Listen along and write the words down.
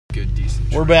Good,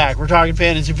 decent. We're back. We're talking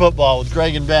fantasy football with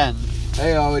Greg and Ben.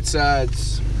 Hey,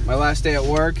 it's my last day at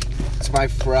work. It's my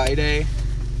Friday.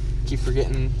 Keep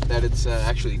forgetting that it's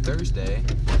actually Thursday.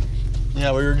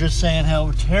 Yeah, we were just saying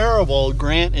how terrible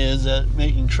Grant is at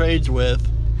making trades with.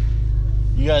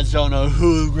 You guys don't know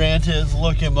who Grant is.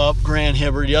 Look him up. Grant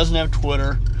Hibbert. He doesn't have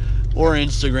Twitter or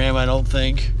Instagram, I don't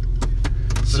think.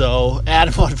 So add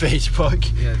him on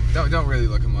Facebook. Yeah, don't really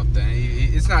look him up then.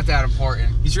 It's not that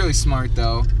important. He's really smart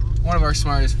though. One of our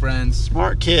smartest friends.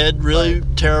 Smart kid, really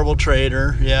terrible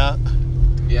trader. Yeah.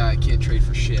 Yeah, I can't trade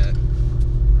for shit.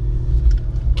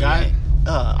 Guy,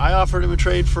 I offered him a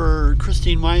trade for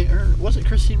Christine Michael. Was it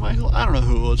Christine Michael? I don't know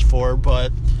who it was for,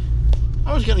 but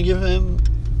I was gonna give him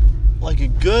like a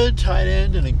good tight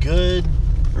end and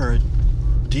a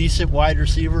decent wide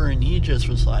receiver, and he just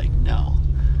was like, no.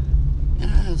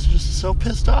 Yeah, it's just so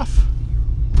pissed off.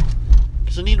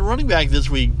 Because I need a running back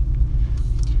this week.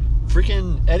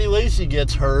 Freaking Eddie Lacy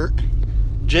gets hurt.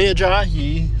 Jay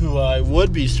Ajayi, who I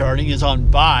would be starting, is on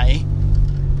bye.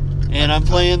 And I'm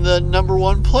playing the number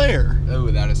one player. Oh,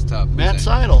 that is tough. Matt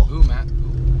Seidel. Ooh, Matt.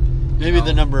 Maybe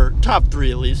the top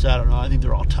three at least. I don't know. I think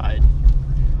they're all tied.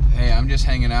 Hey, I'm just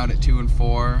hanging out at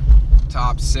 2-4.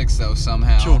 Top 6 though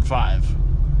somehow. 2-5.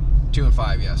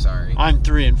 2-5, yeah, sorry. I'm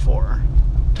 3-4.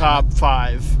 Top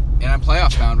 5. And I'm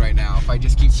playoff bound right now. If I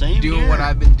just keep doing what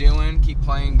I've been doing, keep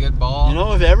playing good ball. You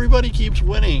know, if everybody keeps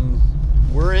winning,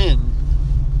 we're in.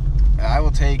 I will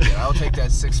take it. I will take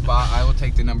that 6th spot. I will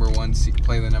take the number 1 seed,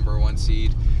 play the number 1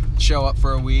 seed, show up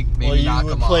for a week, maybe knock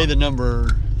them off. Play the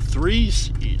number 3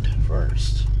 seed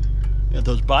first. You got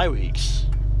those bye weeks.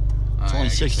 It's only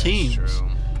 6 teams. That's true.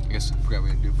 I guess I forgot we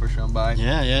didn't do first round bye.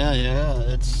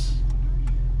 Yeah.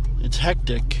 It's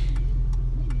hectic.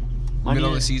 Middle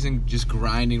of the season, just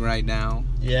grinding right now.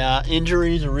 Yeah,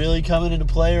 injuries are really coming into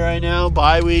play right now.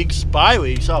 Bye weeks.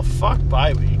 Oh, fuck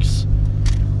bye weeks.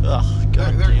 Ugh,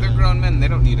 God they're grown men. They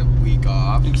don't need a week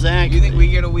off. Exactly. You think we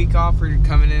get a week off for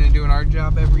coming in and doing our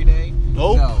job every day?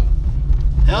 Nope. No.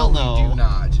 Hell no. We do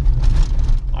not.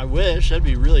 I wish. That'd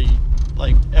be really,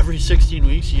 like, every 16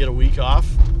 weeks you get a week off.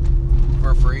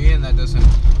 For free, and that doesn't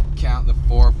count the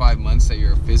 4 or 5 months that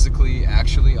you're physically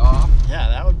actually off? Yeah,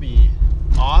 that would be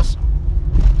awesome.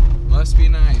 Must be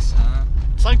nice, huh?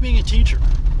 It's like being a teacher.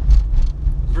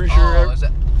 Pretty sure.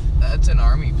 That's an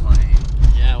Army plane.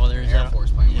 Yeah, well, there's Air Force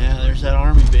plane. Yeah, there's that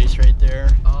Army base right there.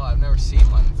 Oh, I've never seen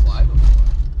one fly before.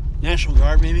 National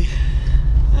Guard, maybe?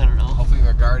 I don't know. Hopefully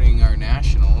they're guarding our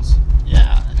nationals.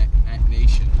 Yeah.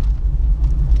 Nation.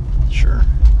 Sure.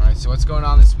 All right, so what's going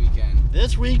on this weekend?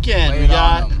 This weekend, we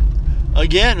got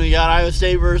Iowa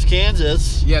State versus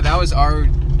Kansas. Yeah, that was our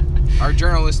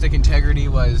journalistic integrity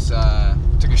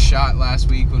took a shot last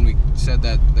week when we said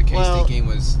that the K-State game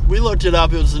was... We looked it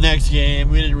up. It was the next game.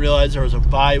 We didn't realize there was a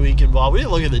bye week involved. We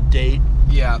didn't look at the date.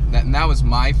 Yeah, and that was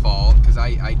my fault because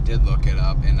I did look it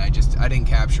up and I didn't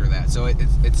capture that. So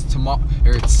it's tomorrow,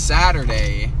 or it's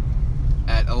Saturday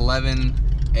at 11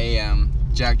 a.m.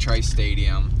 Jack Trice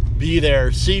Stadium. Be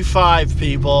there. C5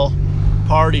 people.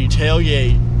 Party.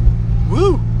 Tailgate.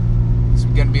 Woo! It's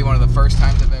going to be one of the first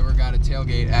times I've ever got a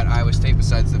tailgate at Iowa State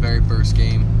besides the very first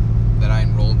game that I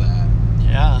enrolled at.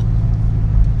 Yeah.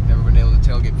 Never been able to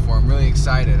tailgate before. I'm really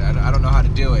excited. I don't know how to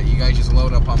do it. You guys just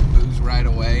load up on booze right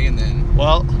away and then...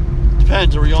 Well,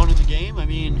 depends. Are we going to the game? I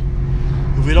mean,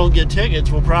 if we don't get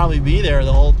tickets, we'll probably be there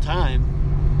the whole time.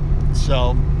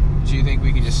 So... Do you think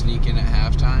we can just sneak in at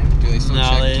halftime? Do they still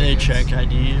check tickets? No, they check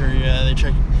ID, or they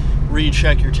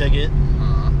recheck your ticket.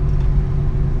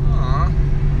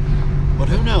 But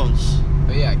who knows?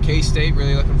 But yeah, K-State,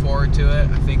 really looking forward to it.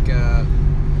 I think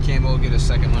Campbell will get a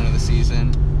second win of the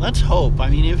season. Let's hope. I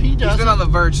mean, if he does, he's been on the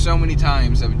verge so many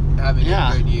times of having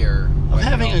a good year. Of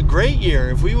having a great year.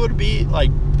 If we would beat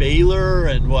like Baylor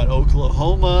and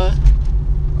Oklahoma.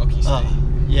 Okie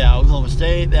State. Oklahoma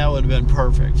State, that would have been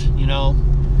perfect. You know,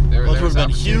 those would have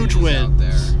been huge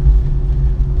wins.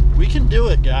 We can do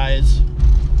it, guys.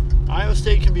 Iowa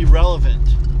State can be relevant.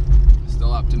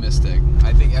 Still optimistic.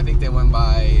 I think they win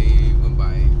by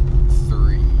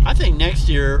 3. I think next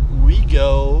year we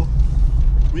go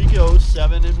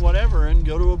 7 and whatever and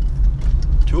go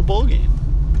to a bowl game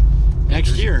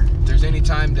next year. If there's any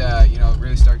time to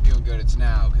really start doing good, it's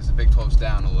now because the Big 12's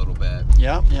down a little bit.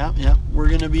 Yeah. We're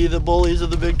gonna be the bullies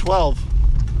of the Big 12.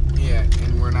 Yeah,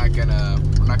 and we're not gonna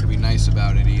be nice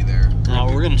about it either. No,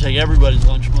 we're gonna take everybody's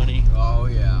lunch money. Oh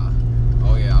yeah.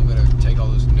 I'm gonna take all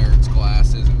those nerds'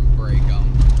 glasses and break them.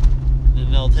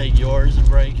 And they'll take yours and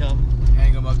break them.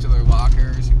 Hang them up to their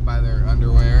lockers, buy their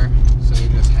underwear, so they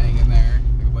just hang in there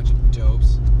like a bunch of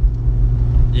dopes.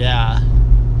 Yeah.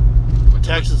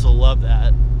 Texas will love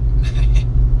that.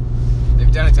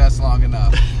 You've done it to us long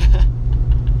enough.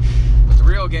 But the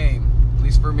real game, at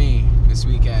least for me, this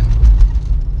weekend,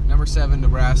 number 7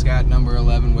 Nebraska at number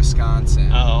 11 Wisconsin.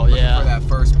 Oh, Looking yeah. for that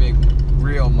first big,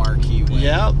 real marquee win.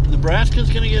 Yep, Nebraska's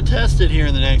going to get tested here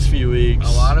in the next few weeks.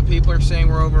 A lot of people are saying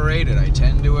we're overrated. I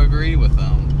tend to agree with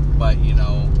them. But, you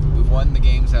know, we've won the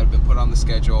games that have been put on the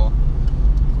schedule.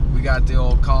 We got the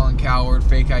old Colin Cowherd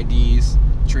fake IDs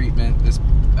treatment this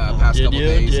past couple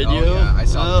days. Did you? Yeah, I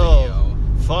saw the video.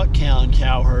 Fuck Colin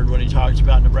Cowherd when he talks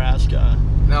about Nebraska.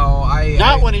 No,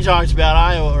 Not when he talks about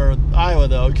Iowa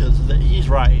though, because he's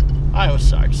right. Iowa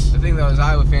sucks. The thing though is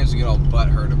Iowa fans would get all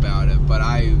butthurt about it, but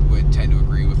I would tend to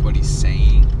agree with what he's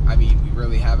saying. I mean, we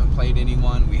really haven't played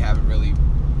anyone. We haven't really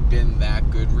been that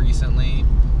good recently.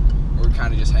 We're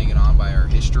kind of just hanging on by our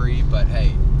history. But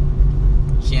hey,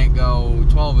 you can't go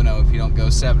 12-0 if you don't go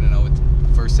 7-0 with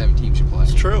the first 7 teams you play.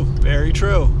 It's true. Very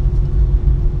true.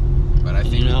 But I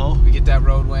think we get that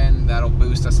road win, that'll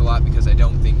boost us a lot because I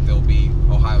don't think there'll be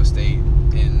Ohio State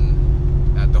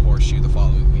at the Horseshoe the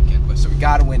following weekend. But so we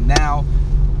got to win now.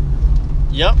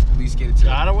 Yep. At least get it to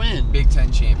gotta win. Big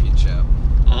Ten championship.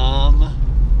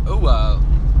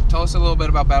 Tell us a little bit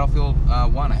about Battlefield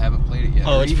 1. I haven't played it yet.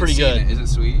 Oh, it's pretty good. Is it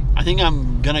sweet? I think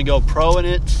I'm gonna go pro in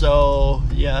it, so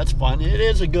yeah, that's fun. It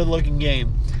is a good looking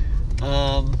game.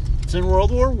 It's in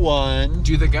World War One.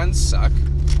 Do the guns suck?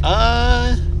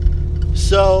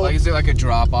 So like, is there like a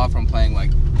drop off from playing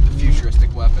like the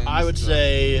futuristic weapons? I would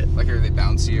say like, are they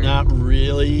bouncier? Not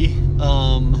really.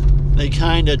 They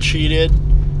kind of cheated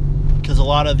because a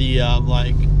lot of the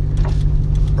like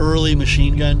early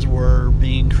machine guns were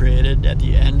being created at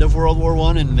the end of World War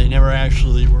One, and they never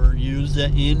actually were used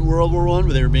in World War One,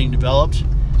 but they were being developed.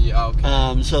 Yeah.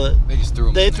 Okay. So they just threw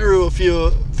them. They threw a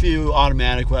few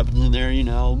automatic weapons in there. You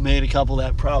know, made a couple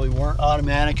that probably weren't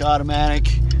automatic.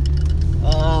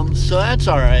 So that's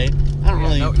all right. I don't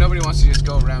really. Nobody wants to just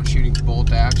go around shooting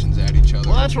bolt actions at each other.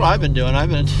 Well, that's what I've been doing. I've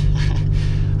been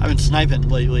sniping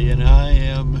lately, and I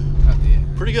am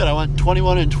pretty good. I went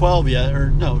 21 and 12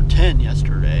 10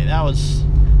 yesterday. That was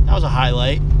a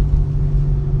highlight.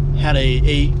 Had a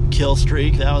 8 kill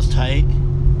streak. That was tight.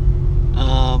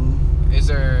 Is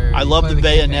there? I love the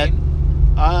bayonet.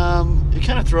 It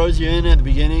kind of throws you in at the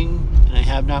beginning, and I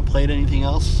have not played anything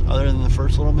else other than the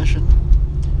first little mission.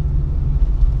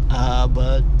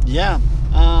 But yeah,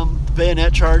 the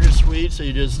bayonet charge is sweet. So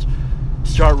you just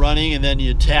start running, and then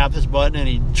you tap his button, and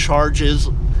he charges.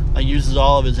 Uses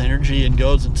all of his energy and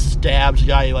goes and stabs the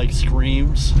guy. He like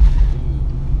screams.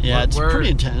 Yeah, it's pretty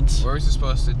intense. Where is it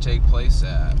supposed to take place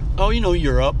at? Oh,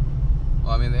 Europe.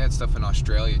 Well, I mean, they had stuff in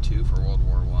Australia too for World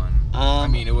War One. I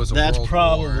mean, it was a that's World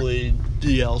probably War.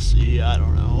 DLC. I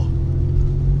don't know.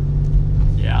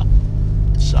 Yeah.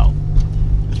 So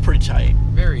it's pretty tight.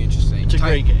 Very interesting. It's a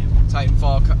great game.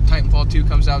 Titanfall 2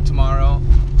 comes out tomorrow.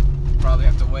 Probably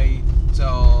have to wait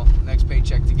till next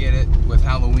paycheck to get it with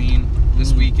Halloween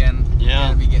this weekend. Yeah.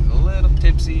 Gonna be getting a little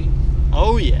tipsy.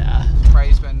 Oh yeah.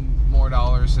 Probably spend more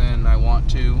dollars than I want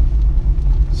to.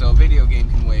 So a video game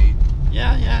can wait.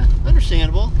 Yeah.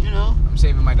 Understandable, I'm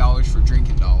saving my dollars for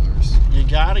drinking dollars. You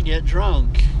gotta get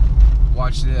drunk.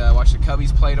 Watch the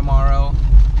Cubbies play tomorrow.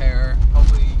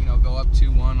 Hopefully, go up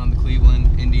 2-1 on the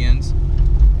Cleveland Indians.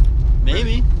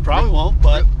 Maybe. Probably won't,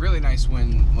 but really nice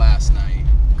win last night.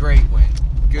 Great win.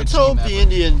 Good let's hope the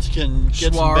Indians can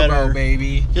get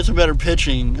some better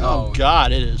pitching. Oh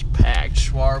God, it is packed.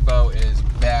 Schwarbo is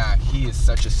back. He is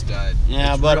such a stud.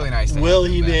 Yeah, it's but really nice will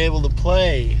he be able to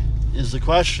play is the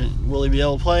question. Will he be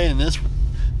able to play in this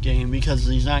game because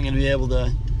he's not going to be able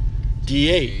to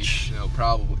DH? No,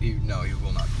 probably. No, he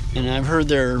will not. And I've heard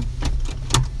their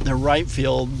right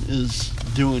field is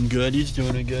doing good. He's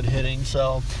doing a good hitting,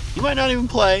 so he might not even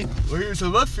play. Well, here's the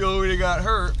left field where he got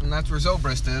hurt, and that's where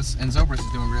Zobrist is, and Zobrist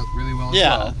is doing really well as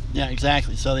well. Yeah,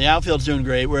 exactly. So the outfield's doing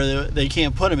great where they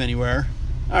can't put him anywhere.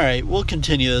 All right, we'll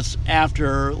continue this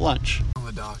after lunch. On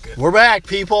the docket. We're back,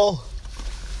 people.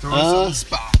 Throw us on the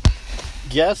spot.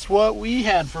 Guess what we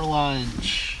had for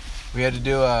lunch? We had to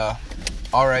do a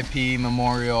R.I.P.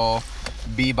 Memorial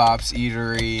Bebop's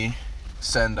Eatery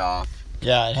send-off.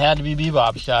 Yeah, it had to be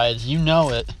Bebop's, guys. You know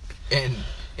it. And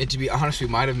to be honest, we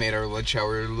might have made our lunch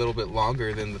hour a little bit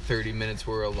longer than the 30 minutes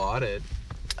were allotted.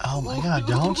 Oh, my God.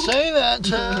 Don't say that.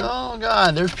 Oh,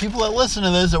 God. There's people that listen to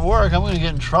this at work. I'm going to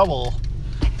get in trouble.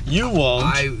 You won't.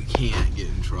 I can't get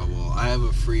in trouble. I have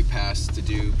a free pass to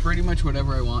do pretty much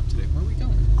whatever I want today. Where are we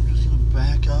going? I'm just going to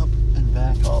back up and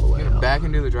back all the way up. Back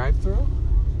into the drive-thru?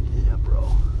 Yeah,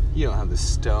 bro. You don't have the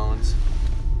stones.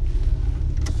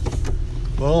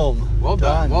 Boom. Well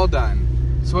done.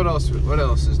 So what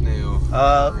else is new?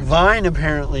 Vine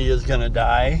apparently is gonna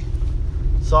die.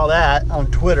 Saw that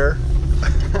on Twitter.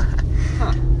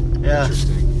 Huh. Yeah.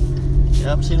 Interesting.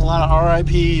 Yeah, I'm seeing a lot of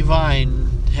RIP Vine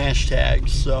hashtags,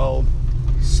 so...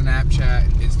 Snapchat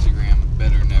and Instagram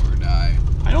better never die.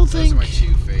 I don't Those think... are my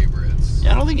two favorites.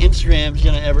 Yeah, I don't think Instagram's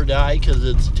gonna ever die because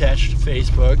it's attached to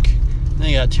Facebook.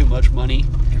 They got too much money.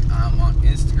 And I'm on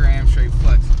Instagram, straight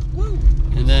flex. Woo!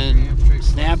 And then Instagram, straight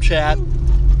Snapchat. flex.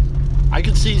 Woo. I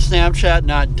could see Snapchat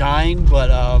not dying,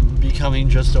 but becoming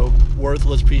just a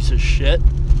worthless piece of shit.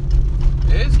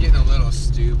 It is getting a little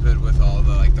stupid with all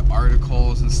the the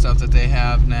articles and stuff that they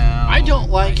have now. I don't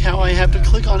like how I have to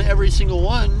click on every single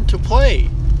one to play.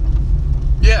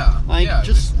 Yeah, Like, yeah,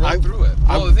 just- roll through it.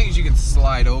 Well, the thing is, you can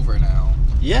slide over now.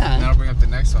 And Yeah. that'll bring up the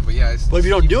next one. But yeah, But if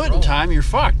you don't keep do it in rolling. time, you're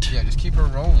fucked. Yeah, just keep her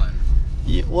rolling.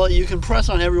 Well, you can press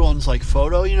on everyone's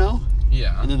photo,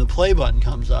 Yeah. and then the play button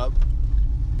comes up.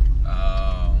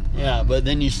 Oh. Yeah, but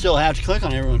then you still have to click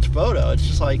on everyone's photo. It's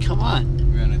just like, come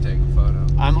on. We're gonna take a photo.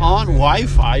 I'm Yeah, on okay.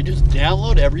 Wi-Fi. Just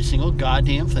download every single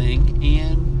goddamn thing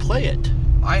and play it.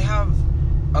 I have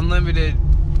unlimited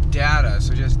data,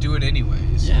 so just do it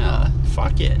anyways. Yeah,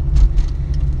 fuck it.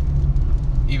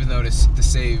 Even though to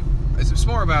save, it's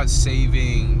more about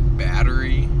saving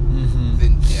battery Mm-hmm.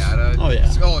 than data. Oh,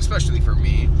 yeah. Oh, especially for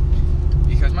me,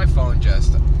 because my phone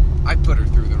I put her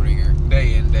through the ringer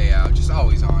day in, day out, just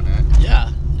always on it.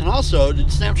 Yeah, and also, did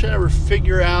Snapchat ever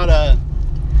figure out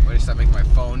Why does that make my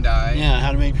phone die?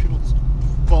 how to make people's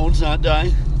phones not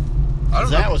die? I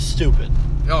don't know. That was stupid.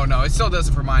 Oh no, it still does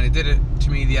it for mine. It did it to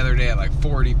me the other day at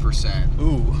 40%.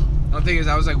 Ooh. The thing is,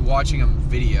 I was watching a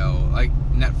video,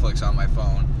 Netflix on my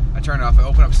phone. I turn it off, I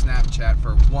open up Snapchat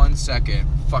for 1 second,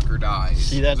 fucker dies.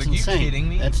 See, that's I was insane. You kidding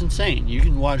me? That's insane. You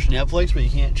can watch Netflix, but you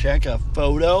can't check a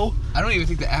photo? I don't even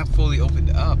think the app fully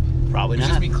opened up. Probably It's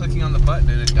not. just me clicking on the button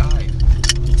and it died.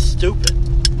 It's stupid.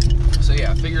 So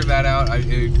yeah, figure that out. I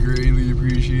greatly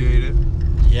appreciate it.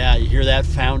 Yeah, you hear that,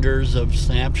 founders of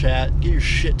Snapchat? Get your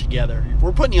shit together.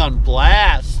 We're putting you on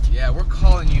blast. Yeah, we're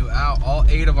calling you out. All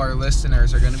 8 of our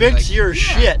listeners are going to be Fix your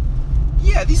shit.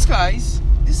 Yeah, these guys,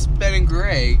 this Ben and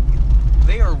Greg,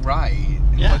 they are right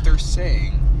in Yeah. what they're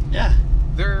saying. Yeah,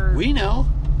 Their we know.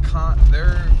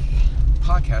 their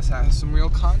podcast has some real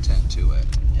content to it.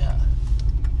 Yeah.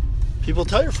 People,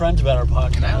 tell your friends about our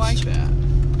podcast. And I like that.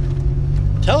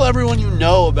 Tell everyone you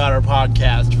know about our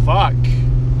podcast. Fuck.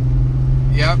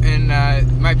 Yep, and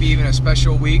it might be even a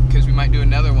special week because we might do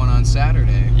another one on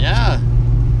Saturday. Yeah.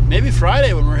 Maybe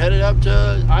Friday when we're headed up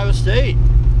to Iowa State.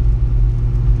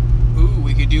 Ooh,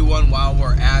 we could do one while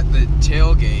we're at the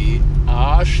tailgate.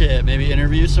 Aw, shit. Maybe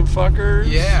interview some fuckers.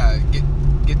 Yeah,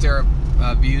 get their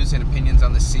views and opinions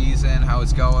on the season, how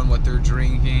it's going, what they're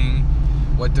drinking,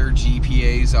 what their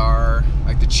GPAs are.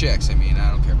 Like the chicks, I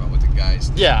don't care about what the guys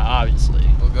do. Yeah, obviously.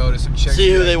 We'll go to some chicks.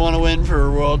 See who like, they want to win for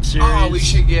a World Series. Oh, we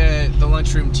should get the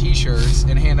Lunchroom t-shirts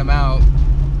and hand them out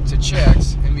to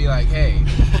chicks and be like, hey,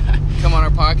 come on our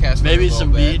podcast for Maybe a little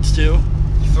some bit. beads, too.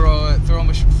 Throw them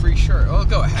a free shirt. Oh,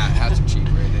 go ahead. Hats are cheap,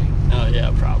 right? Oh,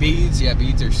 yeah, probably. Beads, yeah,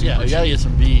 beads are super Yeah, we cheap. gotta get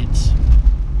some beads.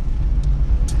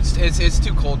 It's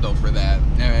too cold though for that.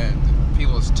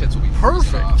 People's tits will be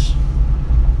freezing Perfect. off.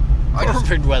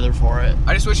 Perfect weather for it.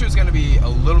 I just wish it was gonna be a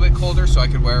little bit colder so I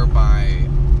could wear my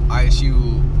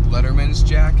ISU Letterman's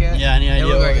jacket. Yeah, any It idea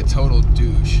looked like a what- total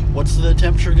douche. What's the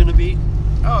temperature gonna be?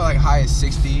 Oh, high as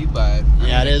 60, but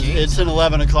Yeah, it is. It's an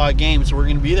 11 o'clock game, so we're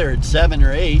gonna be there at 7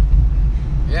 or 8.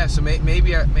 Yeah, so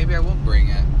maybe I will bring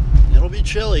it. It'll be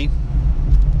chilly.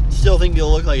 Still think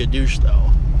you'll look like a douche,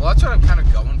 though. Well, that's what I'm kind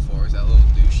of going for, is that little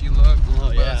douchey look. Oh,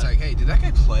 But yeah. it's like, hey, did that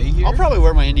guy play here? I'll probably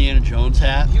wear my Indiana Jones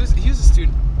hat. He was a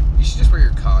student. You should just wear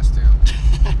your costume.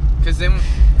 Because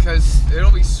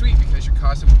it'll be sweet because your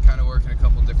costume can kind of work in a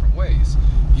couple different ways.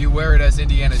 You wear it as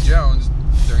Indiana Jones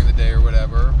during the day or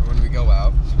whatever when we go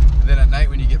out. And then at night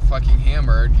when you get fucking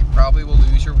hammered, you probably will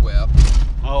lose your whip.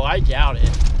 Oh, I doubt it.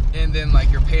 And then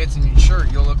your pants and your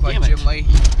shirt, you'll look like Damn it. Jim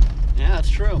Leahy. Yeah, that's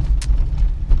true.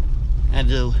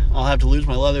 I'll have to lose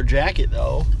my leather jacket,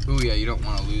 though. Ooh, yeah, you don't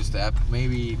want to lose that.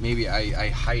 Maybe I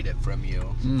hide it from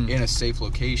you in a safe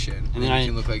location. And then you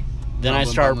can look like Then I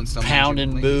Rumbling, start bumbling, stumbling pounding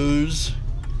Jim Leahy. booze.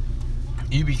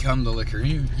 You become the liquor.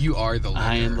 You are the liquor.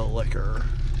 I am the liquor.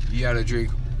 You gotta drink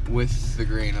with the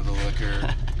grain of the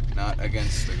liquor, not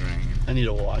against the grain. I need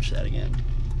to watch that again.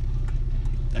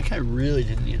 That guy really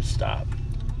didn't need to stop.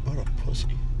 What a pussy.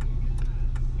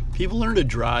 People learn to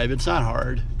drive. It's not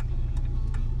hard.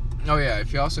 Oh yeah,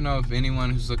 if you also know of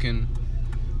anyone who's looking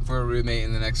for a roommate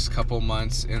in the next couple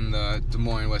months in the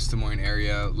West Des Moines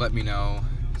area, let me know.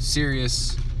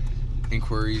 Serious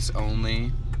inquiries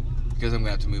only, because I'm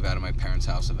gonna have to move out of my parents'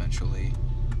 house eventually.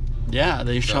 Yeah, are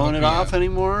they So showing look it me off up.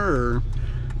 anymore? Or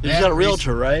they Yeah, just got a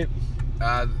realtor, right?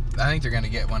 I think they're gonna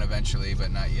get one eventually,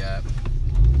 but not yet.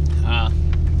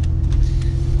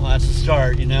 Well, that's a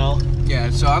start, you know? Yeah,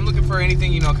 so I'm looking for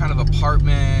anything, kind of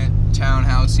apartment,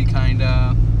 townhousey kind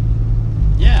of.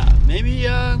 Yeah, maybe,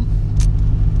 I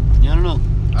don't know.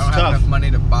 I don't have enough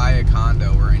money to buy a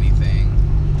condo or anything.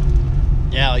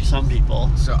 Yeah, like some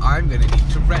people. So I'm gonna need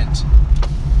to rent.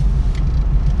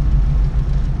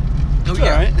 It's all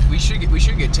right. We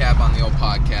should get Tab on the old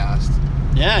podcast.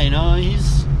 Yeah,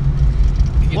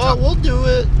 we'll do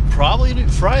it probably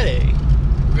Friday.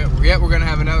 We're gonna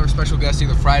have another special guest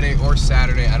either Friday or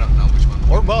Saturday. I don't know which one.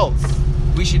 Or both.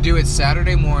 We should do it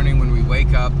Saturday morning when we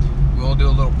wake up. We'll do a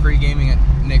little pre-gaming at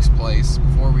Nick's place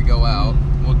before we go out.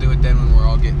 We'll do it then when we're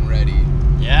all getting ready.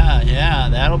 Yeah,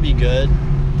 that'll be good.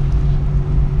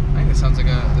 I think that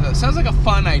sounds like a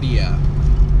fun idea.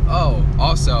 Oh,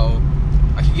 also,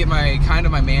 I could get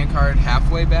my man card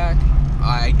halfway back.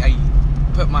 I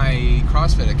put my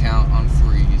CrossFit account on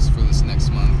freeze for this next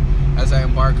month as I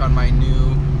embark on my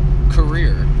new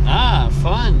career.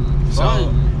 Fun.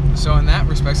 So in that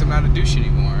respect, I'm not a douche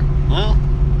anymore. Well,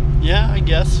 yeah, I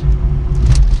guess.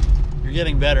 You're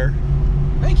getting better.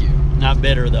 Thank you. Not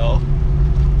bitter, though.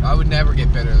 I would never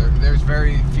get bitter. There's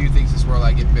very few things in this world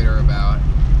I get bitter about.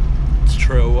 It's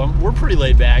true. We're pretty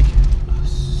laid back.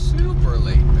 Super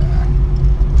laid back.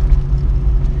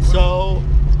 So...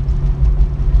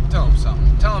 Tell him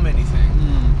something. Tell him anything.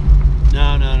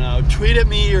 No. Tweet at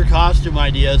me your costume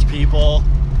ideas, people.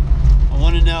 I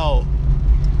want to know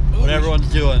what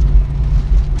everyone's doing.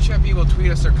 We should have people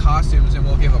tweet us their costumes and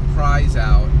we'll give a prize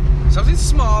out. Something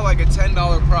small, like a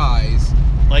 $10 prize.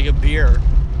 Like a beer.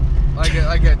 Like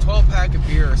a 12-pack of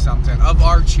beer or something of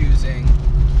our choosing.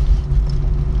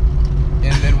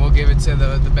 And then we'll give it to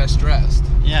the best dressed.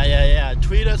 Yeah.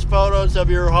 Tweet us photos of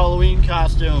your Halloween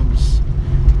costumes.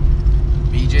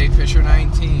 BJ Fisher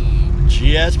 19.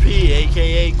 GSP,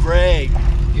 a.k.a. Greg.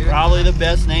 Probably the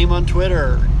best name on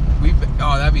Twitter.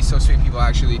 That'd be so sweet. People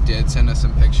actually did send us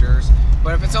some pictures.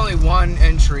 But if it's only one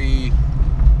entry,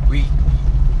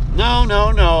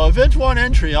 No. If it's one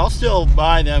entry, I'll still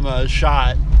buy them a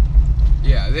shot.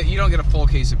 Yeah, you don't get a full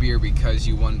case of beer because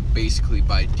you won basically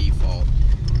by default.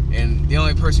 And the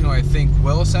only person who I think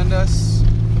will send us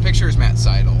a picture is Matt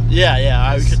Seidel. Yeah,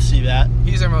 I could see that.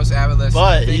 He's our most avid listener.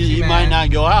 But he might not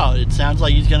go out. It sounds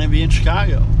like he's going to be in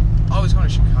Chicago. Oh, he's going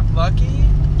to Chicago. Lucky?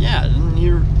 Yeah,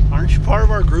 aren't you part of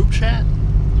our group chat?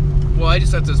 Well, I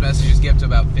just let those messages get up to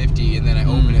about 50, and then I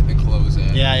open it and close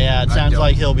it. Yeah, it sounds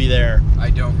like he'll be there.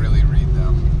 I don't really read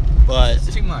them. But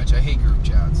it's too much. I hate group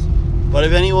chats. But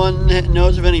if anyone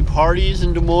knows of any parties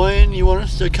in Des Moines you want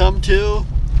us to come to,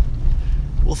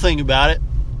 we'll think about it.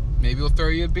 Maybe we'll throw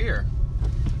you a beer.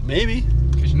 Maybe.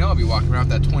 Because I'll be walking around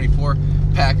with that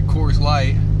 24-pack of Coors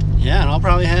Light. Yeah, and I'll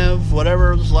probably have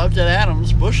whatever's left at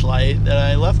Adam's Busch Light that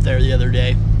I left there the other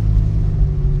day.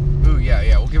 Ooh,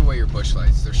 yeah. We'll give away your Busch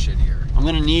Lights. They're shittier. I'm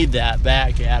going to need that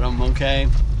back, Adam, okay?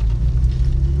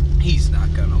 He's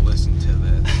not going to listen to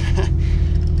this.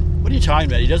 What are you talking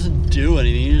about? He doesn't do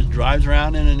anything. He just drives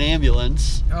around in an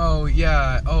ambulance. Oh,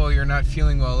 yeah. Oh, you're not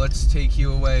feeling well. Let's take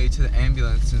you away to the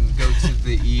ambulance and go to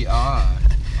the ER.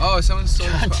 Oh, someone stole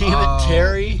his God damn it,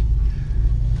 Terry.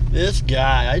 This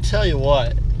guy, I tell you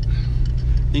what.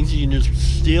 Thinks he can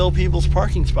just steal people's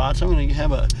parking spots. I'm going to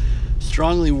have a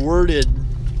strongly worded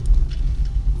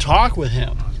talk with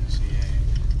him.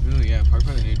 Ooh, yeah, parked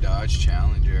by the new Dodge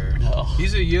Challenger. No.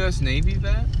 He's a U.S. Navy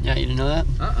vet? Yeah, you didn't know that?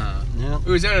 Yeah.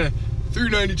 Ooh, is that a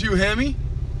 392 Hemi?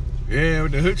 Yeah,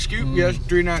 with the hood scoop, yes,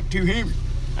 392 Hemi.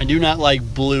 I do not like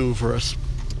blue for a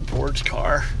sports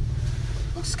car.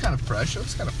 Looks kind of fresh.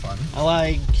 Looks kind of fun.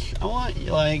 I want,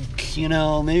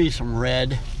 maybe some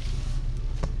red.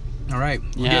 All right,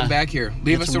 we're getting back here.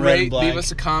 Leave us a rate, leave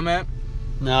us a comment.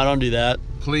 No, don't do that.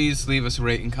 Please leave us a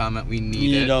rate and comment. We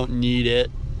need it. You don't need it.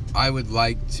 I would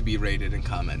like to be rated and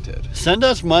commented. Send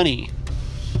us money.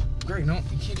 Great, no,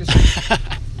 you can't just...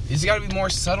 It's got to be more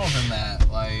subtle than that.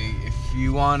 Like, if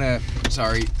you want to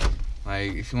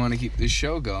keep this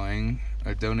show going,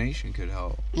 a donation could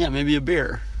help. Yeah, maybe a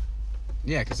beer.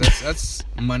 Yeah, because that's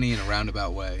money in a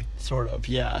roundabout way. Sort of,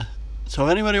 yeah. So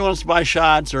if anybody wants to buy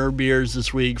shots or beers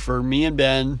this week for me and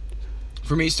Ben.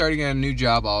 For me starting a new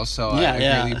job also, I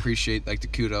yeah. really appreciate the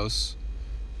kudos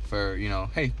for,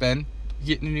 hey, Ben,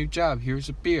 you're getting a new job. Here's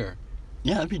a beer.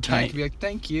 Yeah, that'd be tight. And I could be like,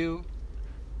 thank you.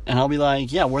 And I'll be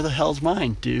like, yeah, where the hell's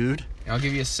mine, dude? And I'll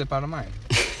give you a sip out of mine.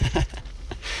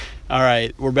 All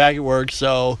right, we're back at work,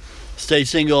 so stay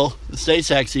single, stay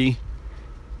sexy,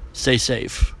 stay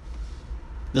safe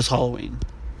this Halloween.